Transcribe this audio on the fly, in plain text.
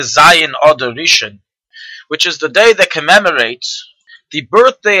Zayin Adar-Moshe, which is the day that commemorates the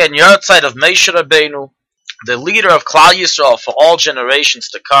birthday and Yartzite of Moshe Rabbeinu, the leader of Klal Yisrael for all generations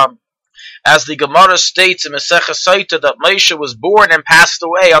to come. As the Gemara states in Masechah Zayin that Moshe was born and passed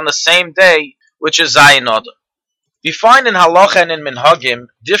away on the same day, which is Zayin Adar. We find in Halacha and in Minhagim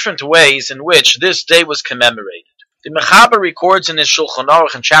different ways in which this day was commemorated. The Mechaber records in his Shulchan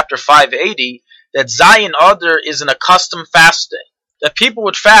Aruch in chapter 580 that Zayin Adar is an accustomed fast day, that people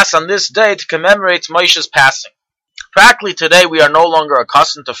would fast on this day to commemorate Moshe's passing. Practically today we are no longer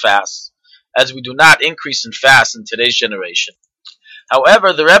accustomed to fast, as we do not increase in fast in today's generation.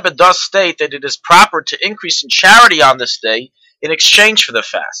 However, the Rebbe does state that it is proper to increase in charity on this day in exchange for the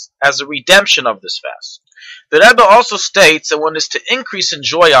fast, as a redemption of this fast. The Rebbe also states that one is to increase in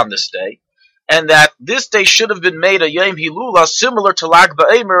joy on this day, and that this day should have been made a Yom Hilula similar to Lag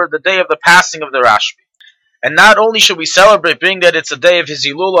BaOmer, the day of the passing of the Rashbi. And not only should we celebrate being that it's a day of his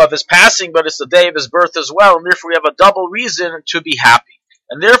Hilula, of his passing, but it's the day of his birth as well, and therefore we have a double reason to be happy.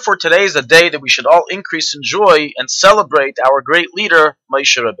 And therefore today is a day that we should all increase in joy and celebrate our great leader,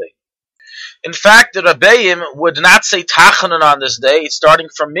 Moshe Rabbeinu. In fact, the Rebbeim would not say Tachanan on this day, starting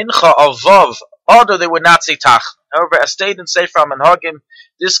from Mincha of Vav, although they would not say Tachanan. However, as stated in Sefer HaMenhagim,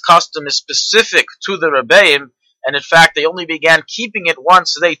 this custom is specific to the Rebbeim, and in fact, they only began keeping it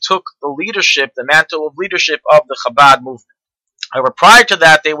once they took the leadership, the mantle of leadership of the Chabad movement. However, prior to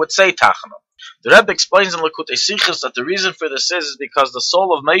that, they would say Tachanan. The Rebbe explains in Likutei Sichos that the reason for this is because the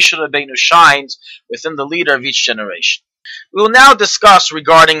soul of Moshe Rabbeinu shines within the leader of each generation. We will now discuss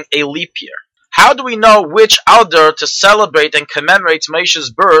regarding a leap year. How do we know which Adar to celebrate and commemorate Moshe's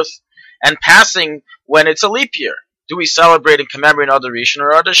birth and passing when it's a leap year? Do we celebrate and commemorate Adar Rishon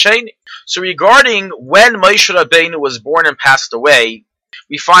or Adar Sheni? So regarding when Moshe Rabbeinu was born and passed away,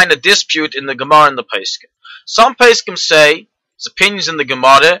 we find a dispute in the Gemara and the Pesachim. Some Pesachim say, there's opinions in the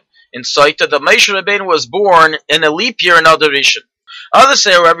Gemara, in Zayin, that Moshe Rabbeinu was born in a leap year in Adar Rishon. Others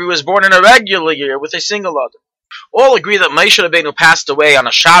say, however, he was born in a regular year with a single Adar. All agree that Moshe Rabbeinu passed away on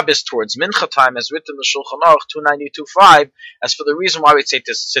a Shabbos towards Mincha time, as written in the Shulchan Aruch 292.5, as for the reason why we say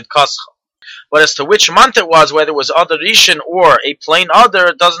Tzid Kascha. But as to which month it was, whether it was Adar Rishon or a plain Adar,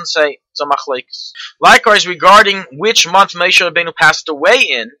 it doesn't say. It's a machlekes. Likewise, regarding which month Moshe Rabbeinu passed away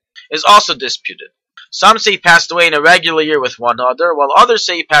in, is also disputed. Some say he passed away in a regular year with one Adar, while others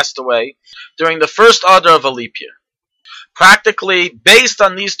say he passed away during the first Adar of a leap year. Practically, based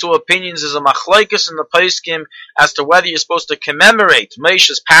on these two opinions, is a machlekes in the Pesachim as to whether you're supposed to commemorate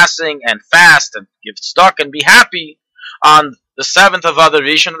Moshe's passing and fast and give tzedakah and be happy on the 7th of Adar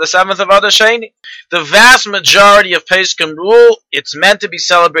Rishon and the 7th of Adar Sheni. The vast majority of Pesachim rule it's meant to be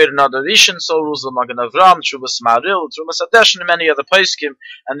celebrated on Adar Rishon, so rules the Magen Avram, Trubas Maril, Trubas Adesh, and many other Pesachim,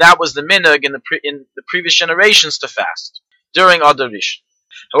 and that was the minhag in the previous generations to fast during Adar Rishon.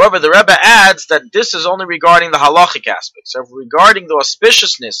 However, the Rebbe adds that this is only regarding the halachic aspects. So regarding the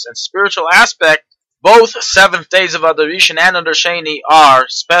auspiciousness and spiritual aspect, both 7th days of Adar Rishon and Adar Sheni are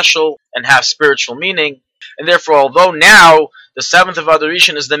special and have spiritual meaning. And therefore, although now the 7th of Adar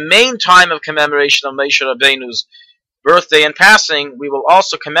Rishon is the main time of commemoration of Moshe Rabbeinu's birthday and passing, we will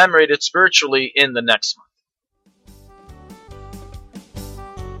also commemorate it spiritually in the next month.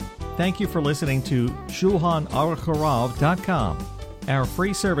 Thank you for listening to ShulchanAruchHarav.com. Our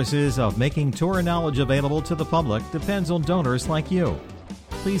free services of making Torah knowledge available to the public depends on donors like you.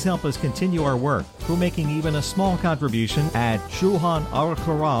 Please help us continue our work through making even a small contribution at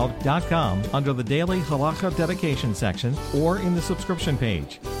ShulchanAruchHarav.com under the Daily Halacha Dedication section or in the subscription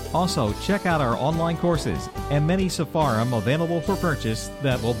page. Also, check out our online courses and many Sefarim available for purchase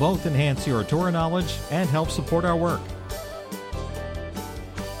that will both enhance your Torah knowledge and help support our work.